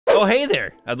Oh, hey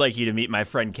there. I'd like you to meet my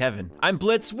friend Kevin. I'm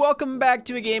Blitz. Welcome back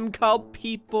to a game called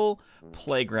People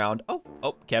Playground.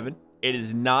 Oh, Kevin, it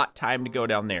is not time to go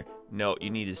down there. No,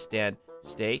 you need to stay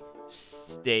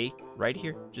right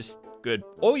here. Just good.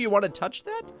 Oh, you want to touch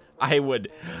that? I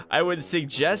would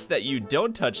suggest that you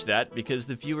don't touch that because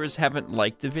the viewers haven't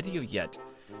liked the video yet.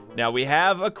 Now we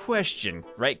have a question,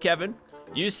 right, Kevin?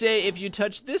 You say if you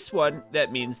touch this one,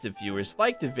 that means the viewers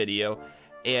like the video.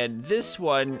 And this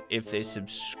one, if they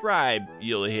subscribe,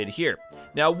 you'll hit here.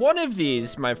 Now, one of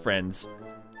these, my friends,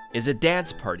 is a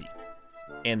dance party.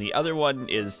 And the other one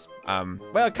is,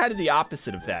 well, kind of the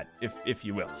opposite of that, if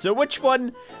you will. So which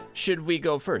one should we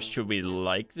go first? Should we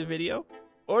like the video?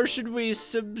 Or should we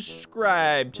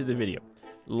subscribe to the video?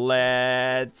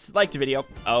 Let's like the video.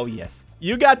 Oh, yes.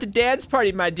 You got the dance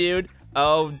party, my dude.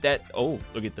 Oh,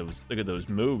 look at those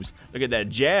moves. Look at that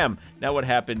jam. Now what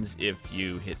happens if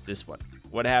you hit this one?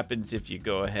 What happens if you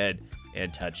go ahead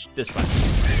and touch this button?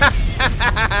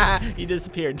 He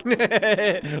disappeared. Look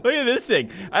at this thing.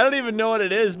 I don't even know what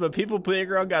it is, but People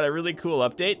Playground got a really cool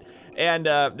update, and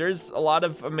there's a lot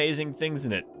of amazing things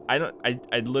in it.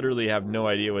 I literally have no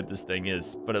idea what this thing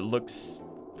is, but it looks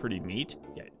pretty neat.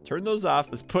 Yeah, turn those off.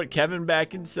 Let's put Kevin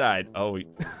back inside. Oh,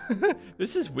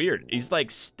 this is weird. He's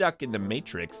like stuck in the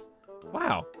Matrix.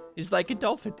 Wow, he's like a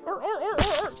dolphin.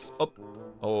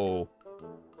 Oh.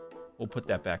 We'll put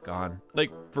that back on. Like,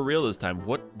 for real this time.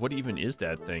 What even is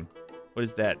that thing? What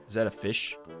is that? Is that a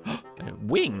fish? A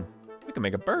wing. We can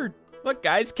make a bird. Look,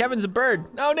 guys, Kevin's a bird.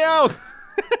 Oh, no.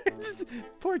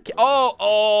 Poor Kevin.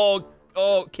 Oh,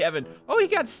 Kevin. Oh, he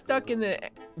got stuck in the...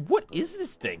 What is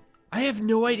this thing? I have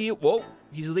no idea. Whoa,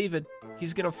 he's leaving.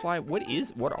 He's gonna fly. What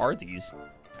are these?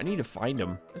 I need to find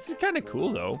them. This is kind of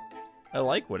cool, though. I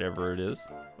like whatever it is.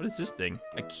 What is this thing?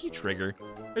 A key trigger.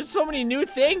 There's so many new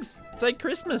things. It's like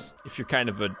Christmas. If you're kind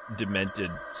of a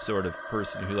demented sort of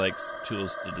person who likes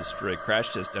tools to destroy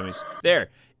crash test dummies. There.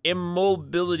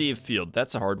 Immobility field.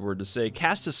 That's a hard word to say.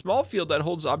 Cast a small field that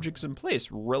holds objects in place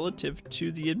relative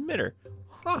to the emitter.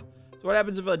 Huh. So what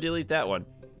happens if I delete that one?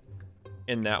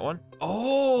 And that one?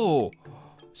 Oh.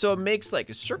 So it makes like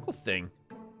a circle thing.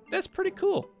 That's pretty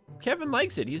cool. Kevin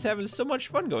likes it. He's having so much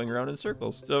fun going around in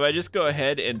circles. So if I just go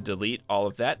ahead and delete all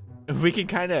of that, we can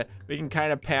kind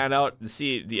of pan out and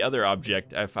see the other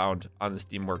object I found on the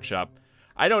Steam Workshop.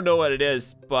 I don't know what it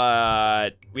is,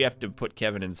 but we have to put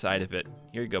Kevin inside of it.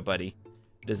 Here you go, buddy.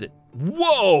 Does it?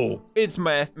 Whoa! It's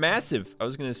massive. I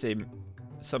was gonna say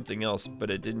something else, but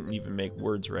it didn't even make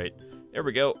words right. There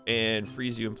we go, and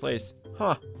freeze you in place.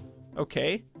 Huh?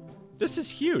 Okay. This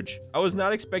is huge. I was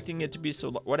not expecting it to be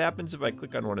so... What happens if I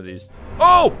click on one of these?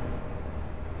 Oh!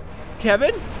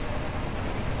 Kevin?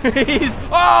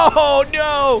 Oh,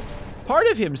 no! Part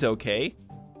of him's okay.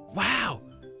 Wow.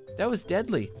 That was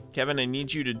deadly. Kevin, I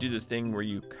need you to do the thing where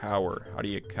you cower. How do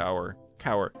you cower?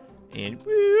 Cower. And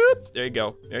whoop. There you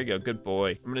go. There you go. Good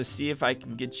boy. I'm going to see if I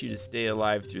can get you to stay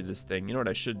alive through this thing. You know what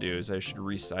I should do is I should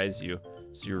resize you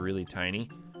so you're really tiny.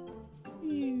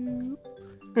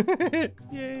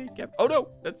 Yay, Kevin. Oh no,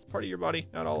 that's part of your body,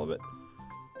 not all of it.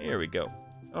 Here we go.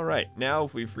 All right, now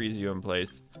if we freeze you in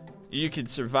place, you can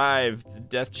survive the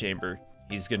death chamber.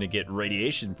 He's gonna get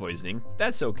radiation poisoning.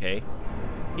 That's okay.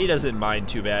 He doesn't mind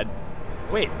too bad.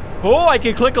 Wait, oh, I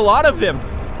can click a lot of them.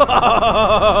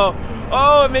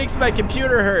 Oh, it makes my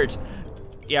computer hurt.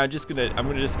 Yeah, I'm just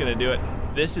gonna do it.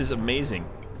 This is amazing.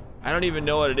 I don't even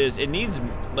know what it is. It needs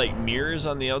like mirrors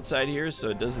on the outside here so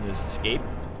it doesn't escape.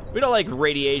 We don't like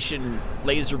radiation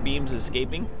laser beams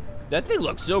escaping. That thing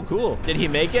looks so cool. Did he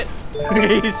make it?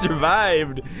 He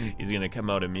survived. He's gonna come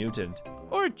out a mutant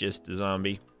or just a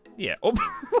zombie. Yeah. Oh,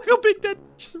 look how big that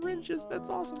syringe is. That's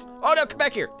awesome. Oh no, come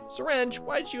back here. Syringe,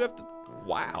 why'd you have to?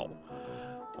 Wow.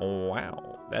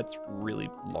 Wow, that's really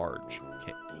large.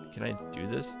 Okay, can I do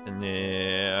this? And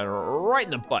then right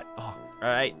in the butt. Oh, all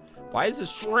right. Why is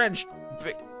this syringe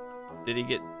big? Did he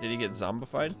get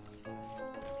zombified?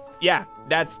 Yeah,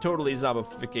 that's totally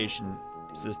zombification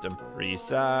system.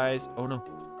 Resize. Oh no,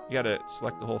 you gotta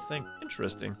select the whole thing.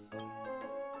 Interesting.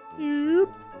 We're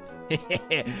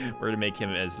gonna make him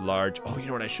as large. Oh, you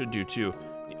know what I should do too?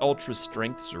 The ultra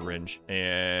strength syringe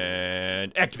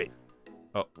and activate.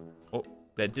 Oh,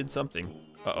 that did something.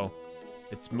 Uh-oh,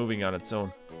 it's moving on its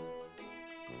own.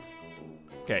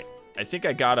 Okay, I think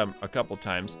I got him a couple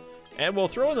times. And we'll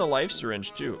throw in the life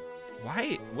syringe too.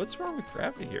 Why? What's wrong with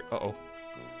gravity here? Uh-oh.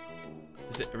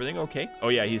 Is everything okay? Oh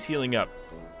yeah, he's healing up.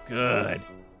 Good.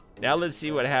 Now let's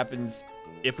see what happens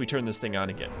if we turn this thing on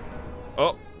again.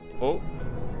 Oh.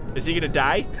 Is he gonna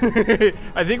die?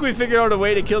 I think we figured out a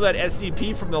way to kill that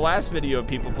SCP from the last video of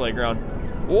People Playground.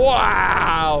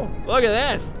 Wow! Look at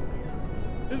this.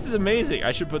 This is amazing.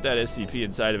 I should put that SCP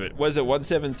inside of it. Was it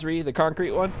 173, the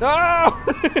concrete one? Oh!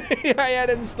 I had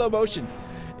it in slow motion.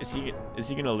 Is he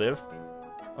gonna live?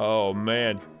 Oh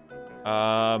man.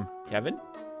 Kevin?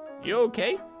 You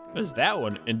okay? What is that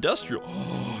one? Industrial.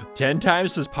 10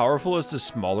 times as powerful as the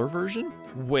smaller version?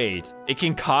 Wait, it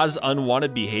can cause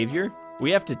unwanted behavior?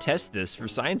 We have to test this for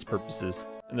science purposes.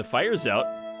 And the fire's out.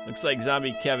 Looks like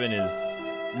zombie Kevin is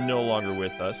no longer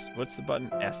with us. What's the button?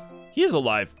 S. He is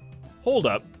alive. Hold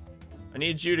up. I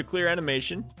need you to clear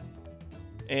animation.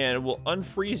 And we'll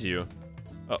unfreeze you.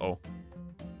 Uh-oh.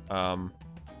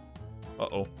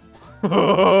 Uh-oh.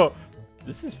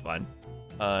 This is fun.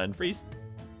 Unfreeze.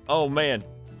 Oh, man.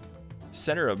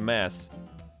 Center of mass.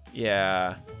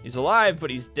 Yeah. He's alive, but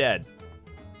he's dead.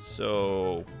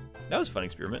 So, that was a fun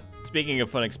experiment. Speaking of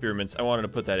fun experiments, I wanted to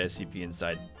put that SCP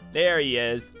inside. There he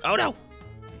is. Oh, no.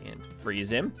 And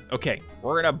freeze him. Okay,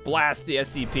 we're gonna blast the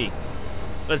SCP.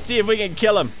 Let's see if we can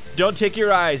kill him. Don't take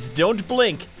your eyes. Don't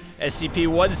blink.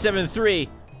 SCP-173.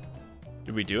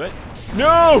 Did we do it?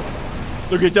 No!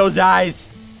 Look at those eyes.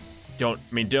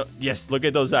 Yes, look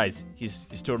at those eyes. He's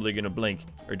totally gonna blink.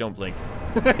 Or don't blink.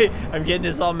 I'm getting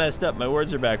this all messed up. My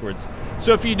words are backwards.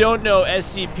 So if you don't know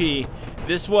SCP,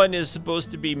 this one is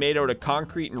supposed to be made out of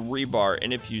concrete and rebar,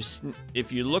 and if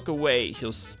you look away,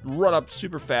 he'll run up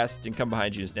super fast and come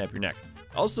behind you and snap your neck.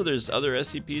 Also, there's other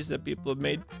SCPs that people have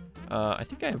made. I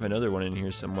think I have another one in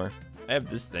here somewhere. I have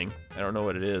this thing. I don't know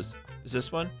what it is. Is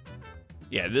this one?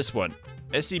 Yeah, this one.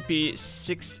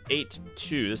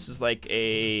 SCP-682. This is like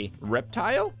a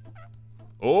reptile?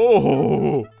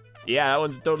 Oh! Yeah, that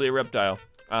one's totally a reptile.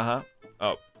 Uh-huh.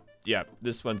 Oh, yeah,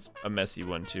 this one's a messy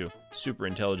one too. Super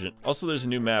intelligent. Also, there's a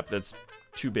new map that's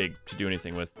too big to do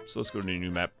anything with. So let's go to a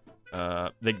new map.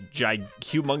 The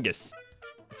humongous.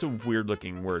 It's a weird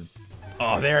looking word.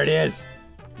 Oh, there it is.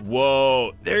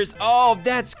 Whoa, oh,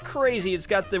 that's crazy. It's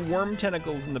got the worm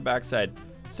tentacles in the backside.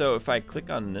 So if I click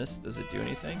on this, does it do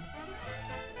anything?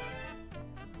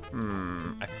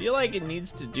 I feel like it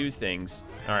needs to do things.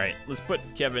 All right, let's put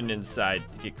Kevin inside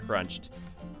to get crunched.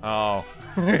 Oh,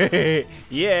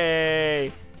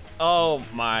 yay. Oh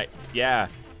my, yeah,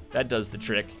 that does the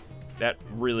trick. That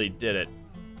really did it.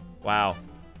 Wow.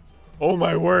 Oh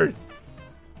my word.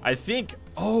 I think,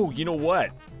 oh, you know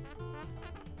what?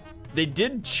 They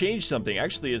did change something.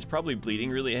 Actually, it's probably bleeding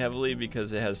really heavily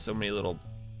because it has so many little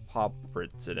paw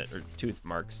prints in it, or tooth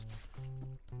marks.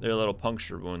 They're little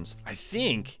puncture wounds. I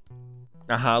think,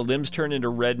 limbs turn into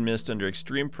red mist under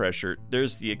extreme pressure.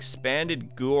 There's the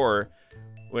expanded gore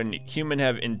when human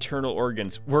have internal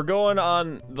organs. We're going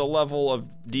on the level of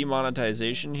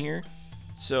demonetization here.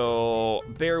 So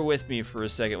bear with me for a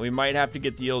second. We might have to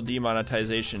get the old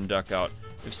demonetization duck out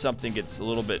if something gets a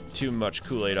little bit too much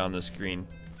Kool-Aid on the screen.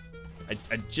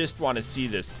 I just want to see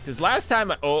this. Because last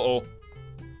time okay,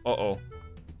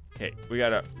 we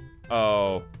gotta,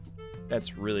 oh,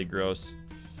 that's really gross.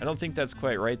 I don't think that's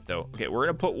quite right though. Okay, we're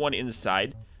gonna put one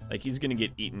inside. Like he's gonna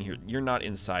get eaten here. You're not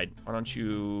inside. Why don't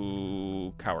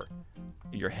you cower?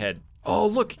 Your head. Oh,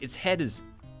 look, its head is,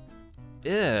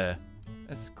 yeah,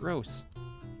 that's gross.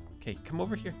 Okay, come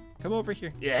over here. Come over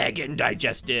here. Yeah, getting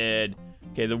digested.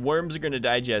 Okay, the worms are gonna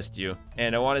digest you.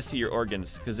 And I wanna see your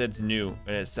organs, because it's new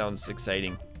and it sounds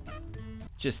exciting.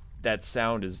 Just that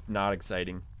sound is not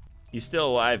exciting. He's still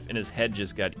alive and his head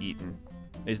just got eaten.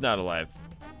 He's not alive.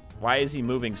 Why is he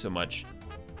moving so much?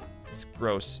 It's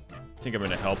gross. I think I'm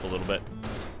gonna help a little bit.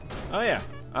 Oh yeah,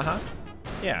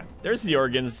 yeah, there's the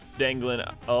organs dangling.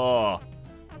 Oh,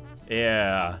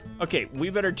 yeah. Okay, we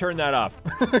better turn that off.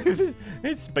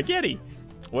 It's spaghetti.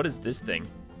 What is this thing?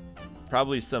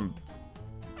 Probably some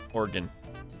organ.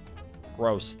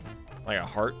 Gross. Like a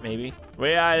heart, maybe?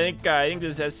 Well, yeah, I think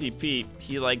this SCP,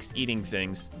 he likes eating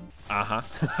things.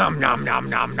 Nom nom nom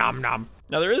nom nom nom.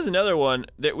 Now there is another one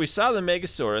that we saw, the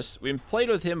Megasaurus. We played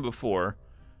with him before.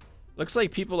 Looks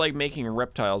like people like making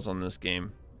reptiles on this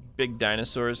game. Big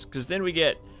dinosaurs. Because then we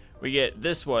get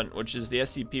this one, which is the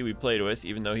SCP we played with,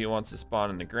 even though he wants to spawn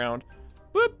in the ground.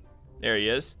 Whoop! There he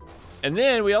is. And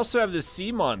then we also have the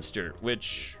sea monster,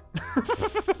 which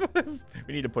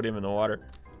we need to put him in the water.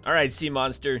 All right, sea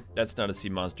monster. That's not a sea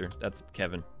monster. That's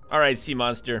Kevin. All right, sea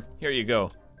monster. Here you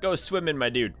go. Go swimming, my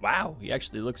dude. Wow, he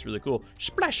actually looks really cool.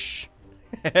 Splash!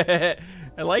 I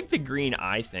like the green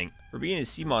eye thing. For being a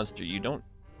sea monster, you don't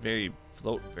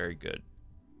float very good.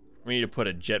 We need to put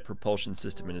a jet propulsion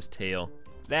system in his tail.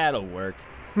 That'll work.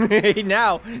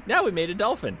 Now we made a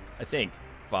dolphin, I think.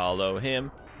 Follow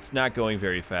him. It's not going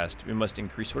very fast. We must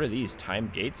increase, what are these,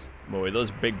 time gates? Boy, those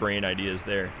big brain ideas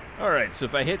there. All right, so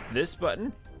if I hit this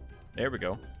button, there we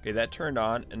go. Okay, that turned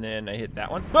on, and then I hit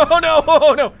that one. Oh no,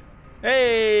 oh no!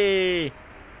 Hey!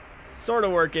 Sort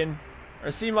of working.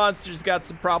 Our sea monster's got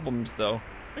some problems, though.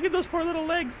 Look at those poor little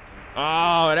legs.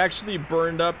 Oh, it actually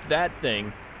burned up that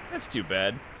thing. That's too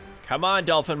bad. Come on,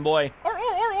 dolphin boy. Or,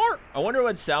 or, or. I wonder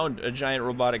what sound a giant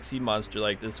robotic sea monster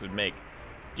like this would make.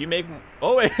 Do you make...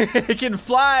 Oh, it can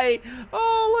fly.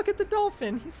 Oh, look at the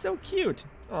dolphin. He's so cute.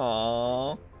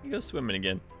 Aww. He goes swimming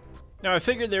again. Now, I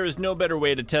figured there was no better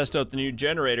way to test out the new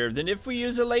generator than if we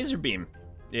use a laser beam.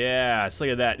 Yeah, so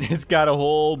look at that. It's got a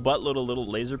whole buttload of little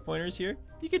laser pointers here.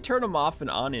 You can turn them off and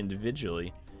on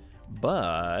individually.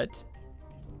 But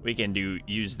we can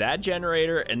use that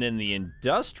generator and then the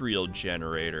industrial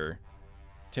generator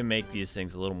to make these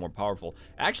things a little more powerful.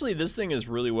 Actually, this thing is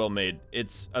really well made.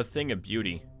 It's a thing of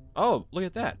beauty. Oh, look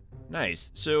at that.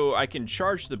 Nice. So I can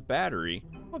charge the battery.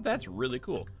 Oh, that's really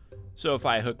cool. So if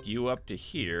I hook you up to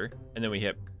here, and then we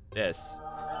hit this.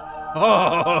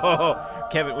 Oh,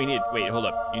 Kevin, wait, hold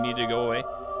up. You need to go away,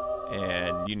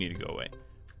 and you need to go away.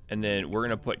 And then we're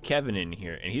gonna put Kevin in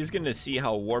here, and he's gonna see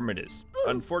how warm it is.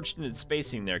 Unfortunate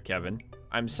spacing there, Kevin.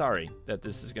 I'm sorry that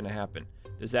this is gonna happen.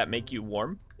 Does that make you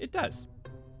warm? It does.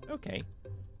 Okay.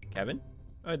 Kevin?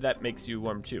 Oh, that makes you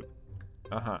warm too.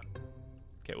 Uh-huh.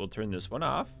 Okay, we'll turn this one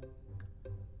off.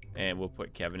 And we'll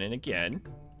put Kevin in again.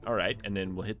 All right, and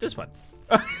then we'll hit this one.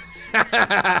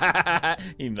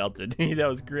 He melted. That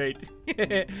was great.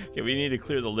 Okay, we need to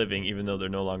clear the living, even though they're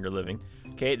no longer living.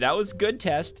 Okay, that was good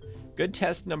test. Good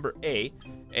test number A.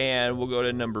 And we'll go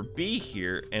to number B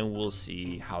here, and we'll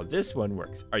see how this one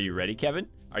works. Are you ready, Kevin?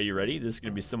 Are you ready? This is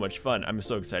going to be so much fun. I'm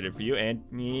so excited for you. And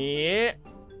yeah,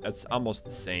 that's almost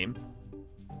the same.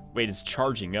 Wait, it's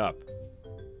charging up.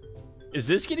 Is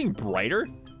this getting brighter?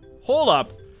 Hold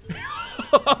up.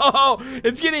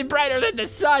 It's getting brighter than the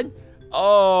sun.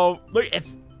 Oh, look,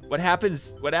 what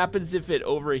happens if it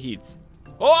overheats?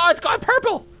 Oh, it's gone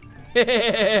purple.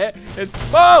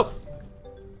 Oh!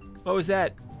 What was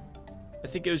that? I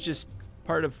think it was just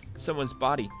part of someone's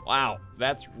body. Wow,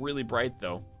 that's really bright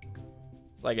though.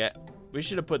 It's like we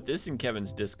should have put this in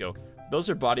Kevin's disco. Those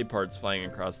are body parts flying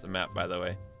across the map, by the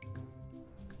way.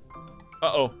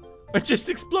 Uh-oh, it just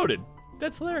exploded.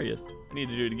 That's hilarious. I need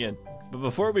to do it again. But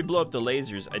before we blow up the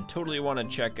lasers, I totally want to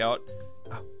check out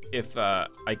if I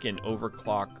can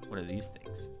overclock one of these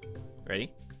things.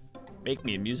 Ready? Make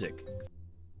me music.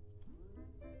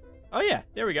 Oh yeah,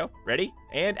 there we go. Ready?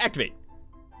 And activate.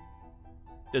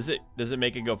 Does it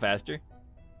make it go faster?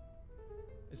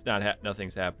 It's not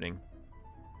nothing's happening.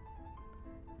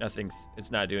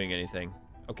 It's not doing anything.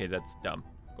 Okay, that's dumb.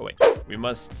 Go away. We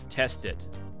must test it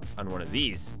on one of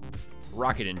these.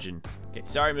 Rocket engine. Okay,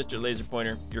 sorry, Mr. Laser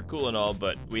Pointer. You're cool and all,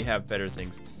 but we have better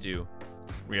things to do.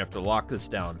 We have to lock this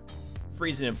down.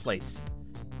 Freeze it in place.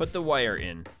 Put the wire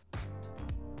in.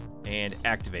 And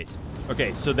activate.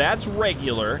 Okay, so that's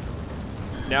regular.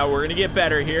 Now we're gonna get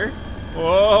better here.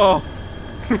 Whoa!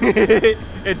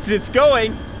 it's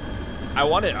going. I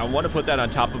want to put that on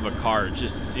top of a car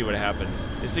just to see what happens.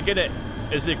 Is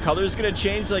the colors gonna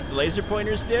change like the laser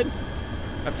pointers did?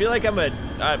 I feel like I'm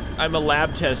a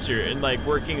lab tester and like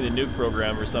working in the nuke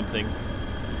program or something.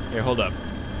 Here, hold up.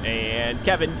 And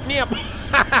Kevin, yep.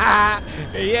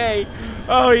 Yay.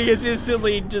 Oh, he gets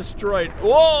instantly destroyed.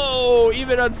 Whoa,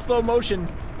 even on slow motion.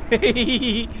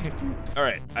 All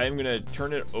right, I'm gonna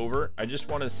turn it over. I just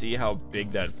want to see how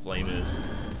big that flame is.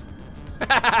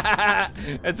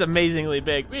 It's amazingly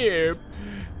big.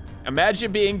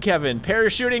 Imagine being Kevin,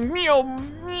 parachuting,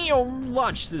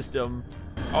 launch system.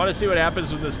 I want to see what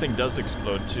happens when this thing does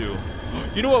explode too.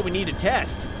 You know what we need to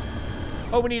test?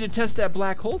 Oh, we need to test that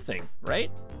black hole thing,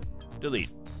 right? Delete.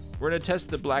 We're gonna test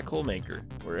the black hole maker,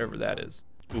 wherever that is.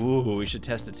 Ooh, we should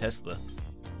test a Tesla.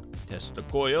 Test the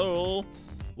coil.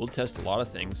 We'll test a lot of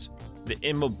things. The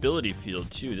immobility field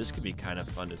too. This could be kind of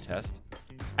fun to test.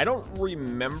 I don't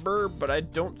remember, but I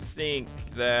don't think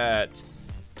that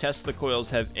Tesla coils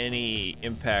have any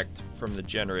impact from the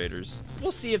generators.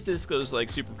 We'll see if this goes like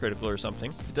supercritical or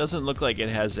something. It doesn't look like it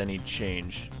has any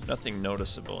change. Nothing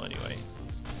noticeable anyway.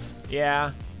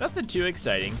 Yeah, nothing too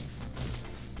exciting.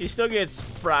 He still gets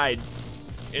fried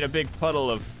in a big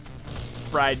puddle of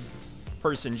fried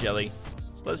person jelly.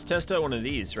 So let's test out one of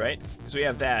these, right? Because we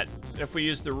have that. And if we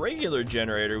use the regular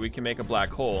generator, we can make a black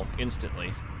hole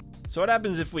instantly. So what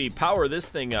happens if we power this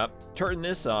thing up, turn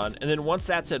this on, and then once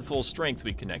that's at full strength,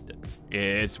 we connect it?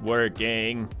 It's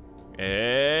working.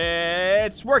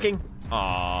 It's working.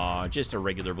 Aw, just a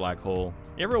regular black hole.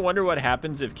 You ever wonder what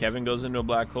happens if Kevin goes into a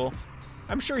black hole?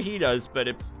 I'm sure he does, but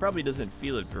it probably doesn't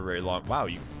feel it for very long. Wow,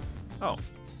 oh,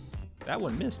 that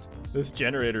one missed. This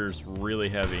generator is really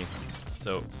heavy.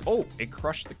 So, oh, it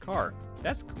crushed the car.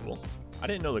 That's cool. I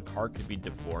didn't know the car could be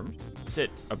deformed. Is it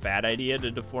a bad idea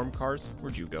to deform cars?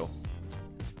 Where'd you go?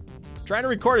 Trying to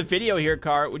record a video here,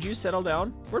 car. Would you settle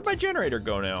down? Where'd my generator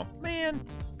go now? Man.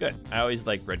 Good. I always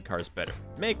like red cars better.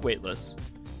 Make weightless.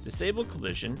 Disable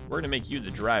collision. We're gonna make you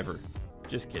the driver.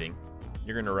 Just kidding.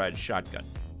 You're gonna ride shotgun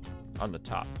on the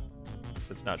top.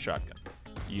 That's not shotgun.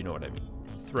 You know what I mean.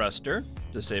 Thruster.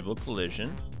 Disable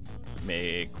collision.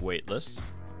 Make weightless.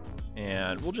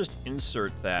 And we'll just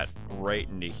insert that right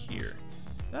into here.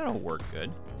 That'll work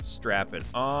good. Strap it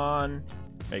on.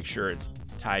 Make sure it's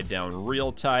tied down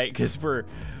real tight because we're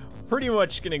pretty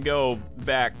much gonna go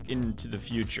back into the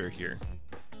future here.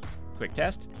 Quick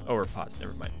test. Oh, we're paused.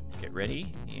 Never mind. Okay,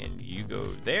 ready? And you go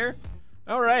there.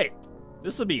 All right.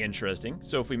 This will be interesting.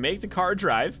 So if we make the car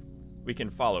drive, we can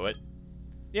follow it.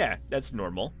 Yeah, that's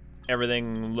normal.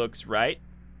 Everything looks right.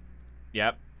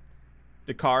 Yep.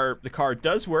 The car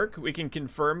does work. We can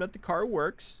confirm that the car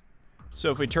works. So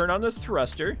if we turn on the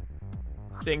thruster,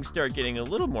 things start getting a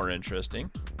little more interesting.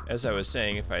 As I was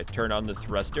saying, if I turn on the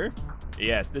thruster,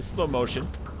 yes, this slow motion.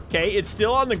 Okay, it's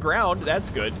still on the ground. That's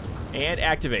good. And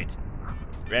activate.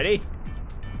 Ready?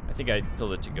 I think I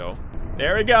told it to go.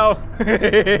 There we go.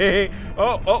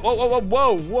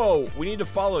 Whoa. We need to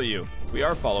follow you. We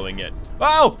are following it.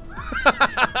 Oh!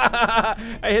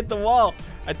 I hit the wall.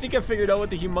 I think I figured out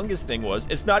what the humongous thing was.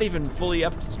 It's not even fully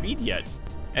up to speed yet.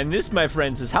 And this, my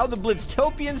friends, is how the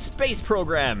Blitztopian space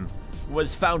program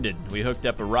was founded. We hooked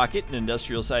up a rocket, an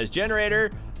industrial-sized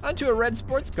generator, onto a red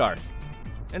sports car.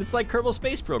 And it's like Kerbal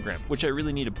Space Program, which I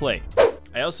really need to play.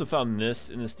 I also found this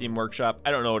in the Steam Workshop.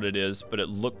 I don't know what it is, but it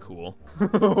looked cool.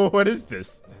 What is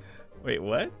this? Wait,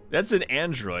 what? That's an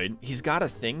android. He's got a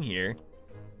thing here.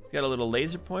 He's got a little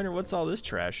laser pointer. What's all this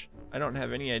trash? I don't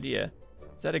have any idea.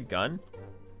 Is that a gun?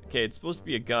 Okay, it's supposed to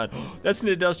be a gun. That's an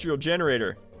industrial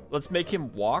generator. Let's make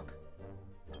him walk.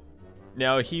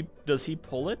 Now, does he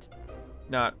pull it?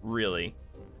 Not really.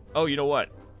 Oh, you know what?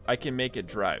 I can make it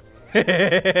drive. This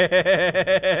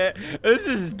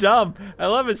is dumb. I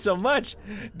love it so much.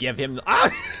 Give him...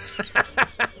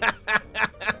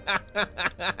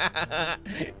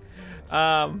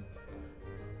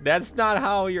 That's not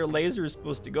how your laser is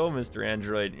supposed to go, Mr.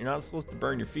 Android. You're not supposed to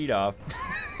burn your feet off.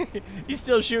 He's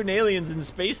still shooting aliens in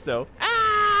space, though.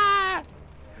 Ah!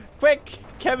 Quick,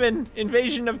 Kevin.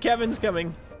 Invasion of Kevin's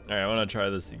coming. All right, I want to try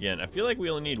this again. I feel like we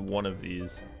only need one of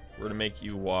these. We're to make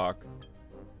you walk.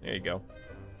 There you go.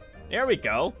 There we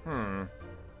go.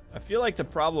 I feel like the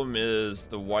problem is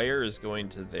the wire is going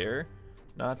to there,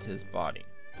 not to his body.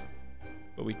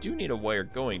 But we do need a wire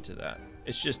going to that.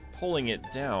 It's just pulling it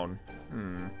down.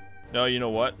 No, you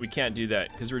know what? We can't do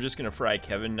that because we're just going to fry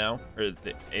Kevin now, or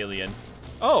the alien.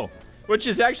 Oh, which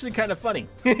is actually kind of funny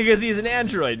because he's an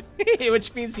android,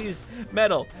 which means he's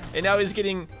metal. And now he's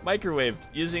getting microwaved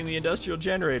using the industrial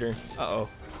generator. Uh-oh.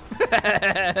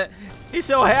 He's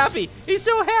so happy. He's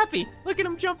so happy. Look at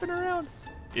him jumping around.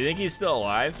 You think he's still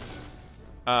alive?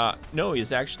 No,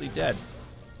 he's actually dead.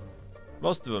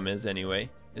 Most of him is anyway.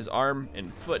 His arm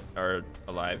and foot are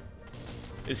alive.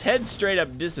 His head straight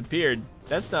up disappeared.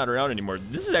 That's not around anymore.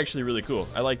 This is actually really cool.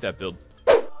 I like that build.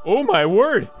 Oh my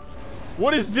word.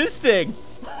 What is this thing?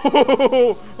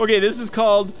 Okay, this is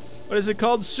called, what is it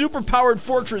called? Superpowered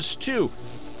Fortress 2.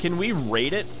 Can we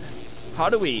raid it? How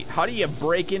do you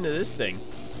break into this thing?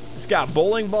 It's got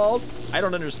bowling balls. I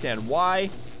don't understand why.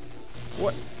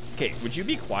 What? Okay, would you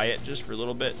be quiet just for a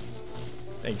little bit?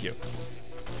 Thank you.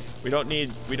 We don't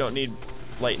need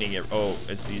lightning. Oh,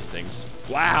 it's these things.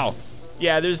 Wow.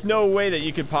 Yeah, there's no way that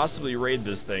you could possibly raid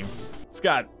this thing. It's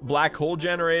got black hole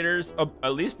generators. Oh,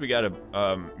 at least we got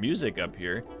a music up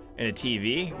here and a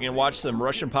TV. You can watch some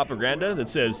Russian propaganda that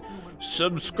says,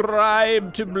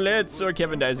 "Subscribe to Blitz," or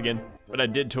Kevin dies again. But I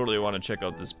did totally want to check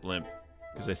out this blimp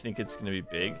because I think it's gonna be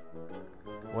big.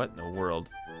 What in the world?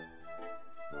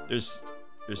 There's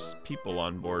people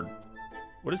on board.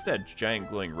 What is that giant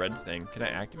glowing red thing? Can I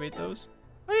activate those?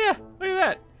 Oh yeah, look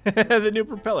at that. The new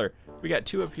propeller. We got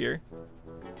 2 up here.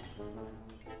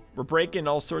 We're breaking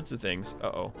all sorts of things.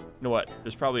 Uh-oh. You know what?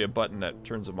 There's probably a button that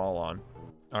turns them all on.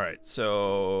 All right,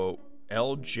 so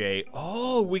LJ.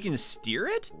 Oh, we can steer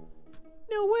it?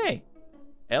 No way.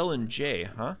 L and J,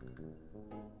 huh?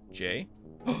 J?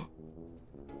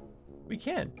 We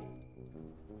can.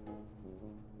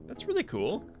 That's really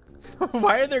cool.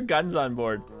 Why are there guns on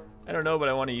board? I don't know, but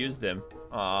I want to use them.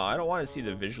 I don't want to see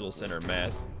the visual center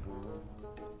mess.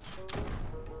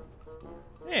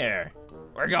 There.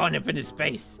 We're going up into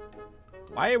space.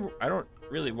 Why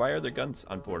are there guns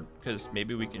on board? Because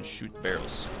maybe we can shoot the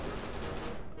barrels.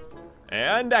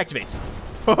 And activate.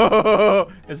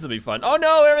 This will be fun. Oh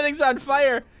no, everything's on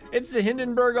fire. It's the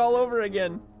Hindenburg all over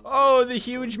again. Oh, the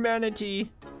huge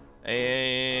manatee.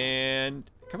 And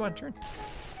come on, turn.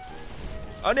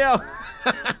 Oh no.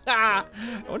 I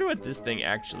wonder what this thing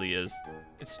actually is.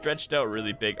 It's stretched out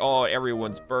really big. Oh,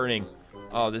 everyone's burning.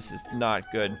 Oh, this is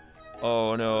not good.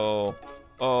 Oh, no.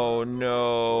 Oh,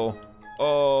 no.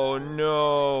 Oh,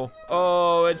 no.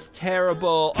 Oh, it's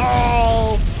terrible.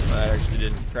 Oh! That actually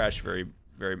didn't crash very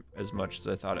as much as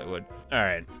I thought it would. All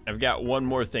right, I've got one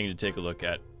more thing to take a look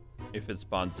at. If it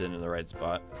spawns in the right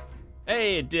spot.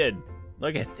 Hey, it did.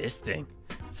 Look at this thing.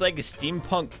 It's like a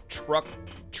steampunk truck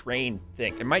train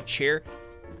thing. And my chair,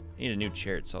 I need a new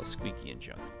chair. It's all squeaky and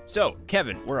junk. So,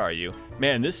 Kevin, where are you?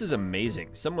 Man, this is amazing.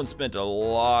 Someone spent a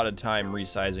lot of time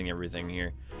resizing everything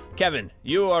here. Kevin,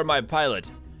 you are my pilot.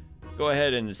 Go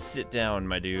ahead and sit down,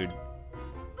 my dude.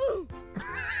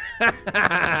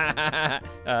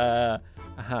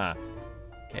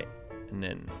 Okay, and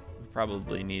then we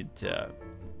probably need to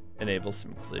enable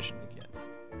some collision again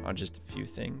on just a few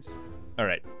things. All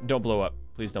right, don't blow up.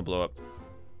 Please don't blow up.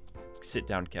 Sit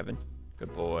down, Kevin.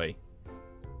 Good boy.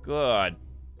 Good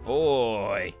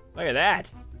boy. Look at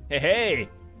that. Hey, hey.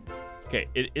 Okay,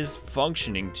 it is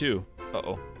functioning too.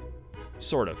 Uh-oh.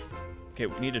 Sort of. Okay,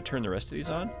 we need to turn the rest of these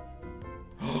on.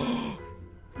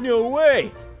 No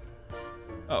way.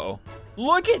 Uh-oh.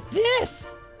 Look at this.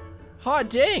 Hot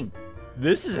dang.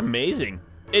 This is amazing.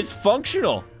 It's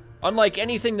functional. Unlike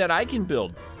anything that I can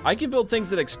build. I can build things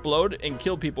that explode and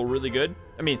kill people really good.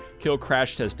 I mean, kill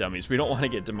crash test dummies. We don't want to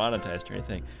get demonetized or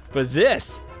anything. But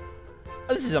this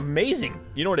is amazing.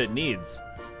 You know what it needs?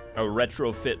 A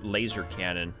retrofit laser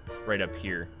cannon right up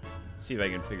here. See if I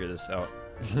can figure this out.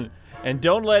 And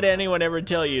don't let anyone ever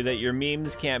tell you that your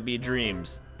memes can't be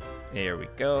dreams. There we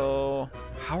go.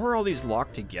 How are all these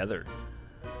locked together?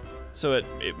 So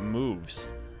it moves.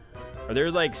 Are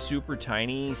there like super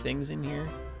tiny things in here?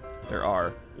 There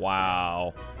are.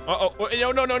 Wow. Uh-oh.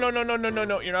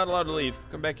 No. You're not allowed to leave.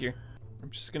 Come back here. I'm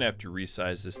just gonna have to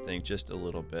resize this thing just a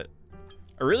little bit.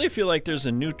 I really feel like there's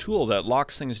a new tool that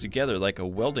locks things together, like a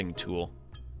welding tool.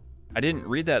 I didn't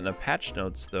read that in the patch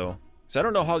notes though. So I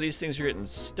don't know how these things are getting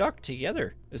stuck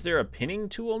together. Is there a pinning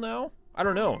tool now? I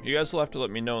don't know. You guys will have to let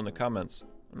me know in the comments.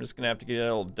 I'm just gonna have to get that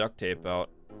old duct tape out.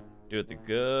 Do it the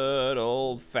good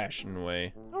old-fashioned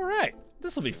way. All right,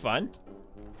 this will be fun.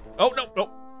 Oh, no.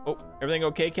 Oh, everything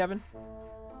okay, Kevin?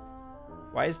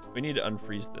 We need to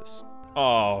unfreeze this.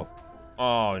 Oh,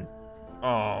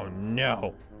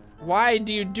 no. Why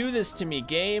do you do this to me,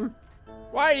 game?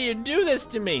 Why do you do this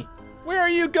to me? Where are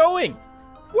you going?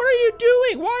 What are you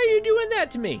doing? Why are you doing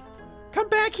that to me? Come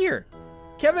back here.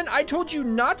 Kevin, I told you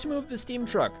not to move the steam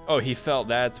truck. Oh, he fell.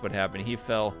 That's what happened. He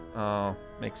fell. Oh,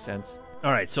 makes sense.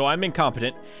 All right, so I'm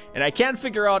incompetent, and I can't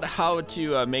figure out how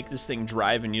to make this thing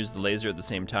drive and use the laser at the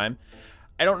same time.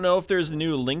 I don't know if there's a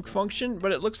new link function,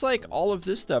 but it looks like all of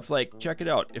this stuff, like, check it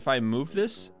out. If I move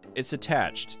this, it's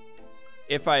attached.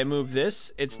 If I move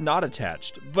this, it's not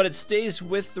attached, but it stays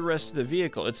with the rest of the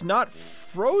vehicle. It's not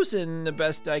frozen, the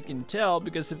best I can tell,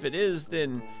 because if it is,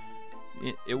 then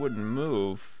it wouldn't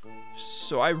move.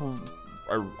 So I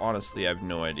honestly have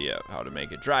no idea how to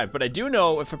make it drive, but I do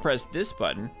know if I press this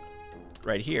button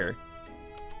right here,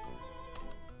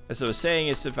 as I was saying,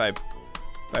 is if I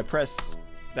press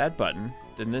that button,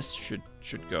 then this should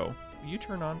go. Will you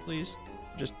turn on, please?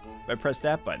 Just if I press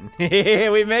that button,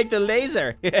 we make the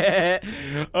laser.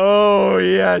 Oh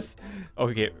yes.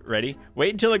 Okay, ready?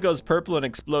 Wait until it goes purple and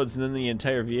explodes, and then the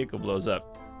entire vehicle blows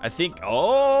up. I think.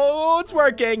 Oh, it's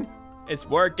working. It's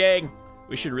working.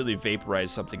 We should really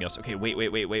vaporize something else. Okay,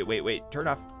 wait. Turn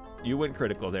off. You went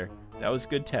critical there. That was a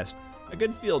good test. A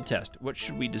good field test. What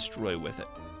should we destroy with it?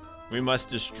 We must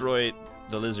destroy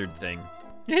the lizard thing.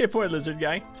 Yeah, poor lizard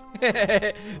guy.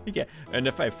 Okay. And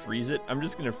if I freeze it, I'm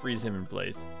just gonna freeze him in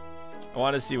place. I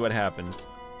want to see what happens.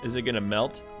 Is it gonna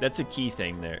melt? That's a key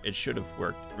thing there. It should have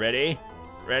worked. Ready?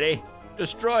 Ready?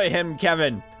 Destroy him,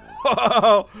 Kevin.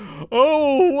 Oh,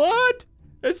 what?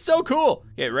 It's so cool.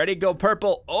 Okay, ready? Go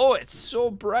purple. Oh, it's so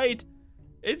bright.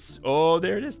 Oh,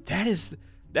 there it is.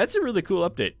 That's a really cool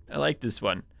update. I like this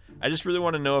one. I just really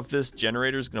want to know if this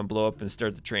generator is going to blow up and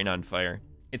start the train on fire.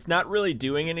 It's not really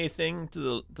doing anything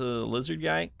to the lizard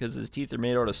guy because his teeth are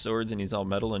made out of swords and he's all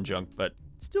metal and junk, but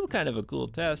still kind of a cool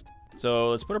test.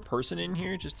 So let's put a person in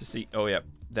here just to see. Oh, yeah,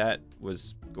 that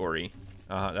was gory.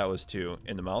 That was too.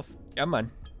 In the mouth. Come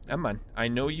on. I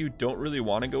know you don't really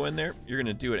want to go in there. You're going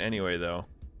to do it anyway, though.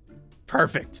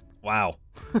 Perfect. Wow.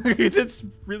 That's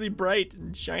really bright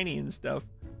and shiny and stuff.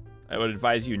 I would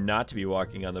advise you not to be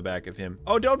walking on the back of him.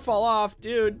 Oh, don't fall off,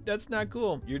 dude. That's not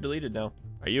cool. You're deleted now.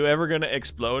 Are you ever gonna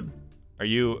explode? Are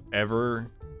you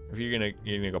ever? If you're gonna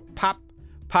go pop,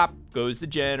 pop goes the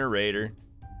generator.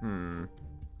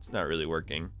 It's not really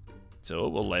working. So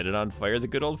we'll light it on fire the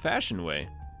good old-fashioned way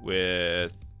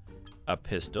with a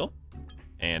pistol.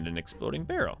 And an exploding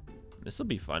barrel. This will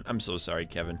be fun. I'm so sorry,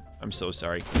 Kevin. I'm so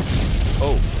sorry.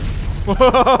 Oh.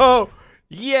 Whoa!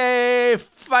 Yay!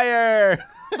 Fire!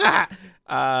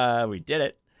 We did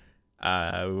it.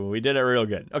 We did it real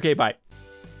good. Okay, bye.